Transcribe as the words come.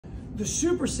The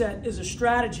superset is a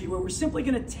strategy where we're simply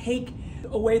going to take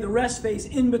away the rest phase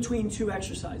in between two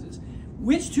exercises.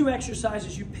 Which two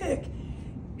exercises you pick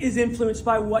is influenced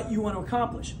by what you want to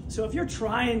accomplish. So if you're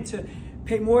trying to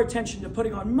pay more attention to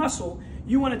putting on muscle,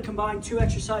 you want to combine two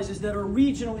exercises that are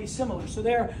regionally similar. So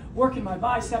they're working my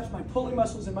biceps, my pulling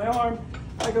muscles in my arm.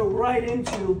 I go right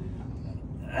into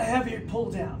a heavier pull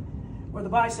down, where the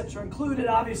biceps are included,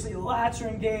 obviously the lats are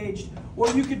engaged, or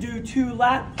you could do 2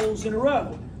 lat pulls in a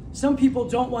row. Some people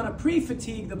don't want to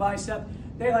pre-fatigue the bicep.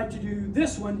 They like to do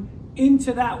this one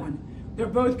into that one. They're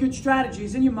both good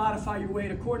strategies, and you modify your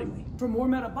weight accordingly. For more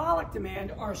metabolic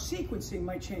demand, our sequencing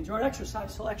might change, our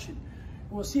exercise selection.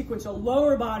 We'll sequence a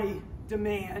lower body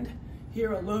demand,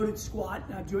 here a loaded squat,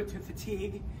 and I do it to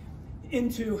fatigue,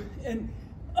 into an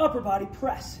upper body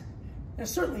press. Now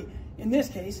certainly, in this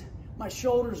case, my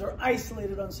shoulders are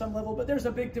isolated on some level, but there's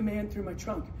a big demand through my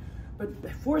trunk. But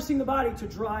forcing the body to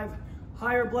drive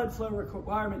higher blood flow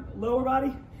requirement, lower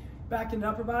body, back into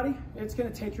upper body, it's gonna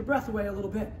take your breath away a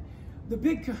little bit. The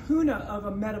big kahuna of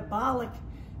a metabolic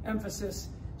emphasis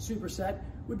superset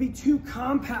would be 2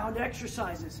 compound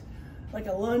exercises, like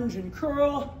a lunge and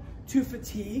curl to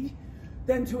fatigue,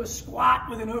 then to a squat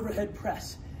with an overhead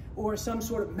press, or some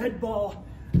sort of med ball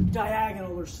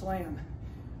diagonal or slam.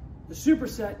 The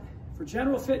superset for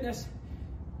general fitness,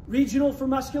 regional for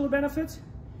muscular benefits,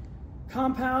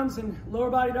 compounds and lower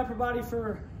body to upper body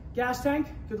for gas tank.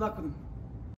 Good luck with them.